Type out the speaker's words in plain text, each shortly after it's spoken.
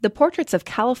The portraits of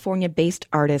California-based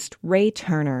artist Ray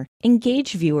Turner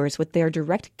engage viewers with their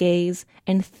direct gaze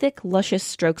and thick, luscious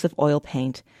strokes of oil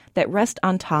paint that rest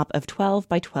on top of 12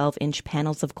 by 12-inch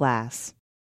panels of glass.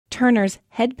 Turner's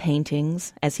head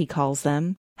paintings, as he calls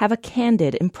them, have a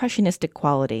candid, impressionistic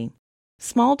quality.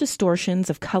 Small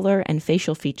distortions of color and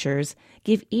facial features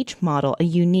give each model a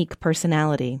unique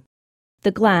personality. The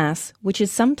glass, which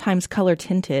is sometimes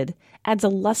color-tinted, adds a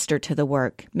luster to the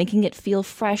work, making it feel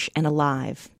fresh and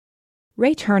alive.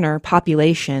 Ray Turner,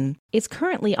 Population, is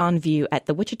currently on view at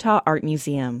the Wichita Art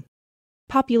Museum.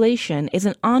 Population is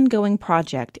an ongoing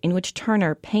project in which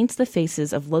Turner paints the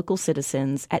faces of local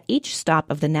citizens at each stop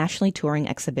of the nationally touring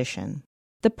exhibition.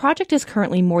 The project is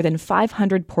currently more than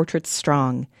 500 portraits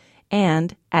strong,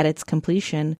 and, at its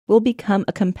completion, will become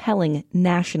a compelling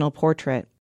national portrait.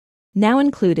 Now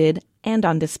included, and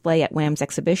on display at Wham's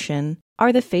exhibition,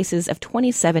 are the faces of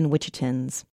 27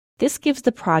 Wichitans. This gives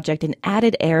the project an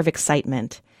added air of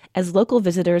excitement, as local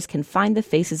visitors can find the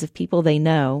faces of people they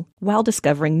know while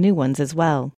discovering new ones as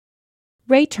well.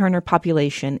 Ray Turner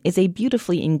Population is a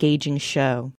beautifully engaging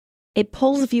show. It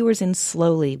pulls viewers in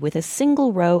slowly with a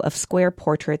single row of square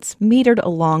portraits metered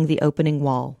along the opening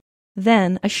wall.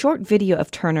 Then, a short video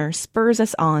of Turner spurs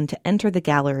us on to enter the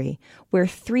gallery, where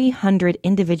 300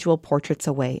 individual portraits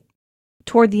await.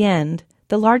 Toward the end,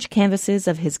 the large canvases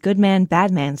of his Good Man,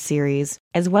 Bad Man series,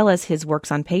 as well as his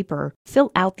works on paper, fill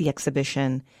out the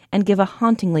exhibition and give a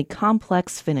hauntingly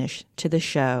complex finish to the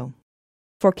show.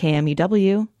 For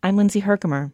KMUW, I'm Lindsay Herkimer.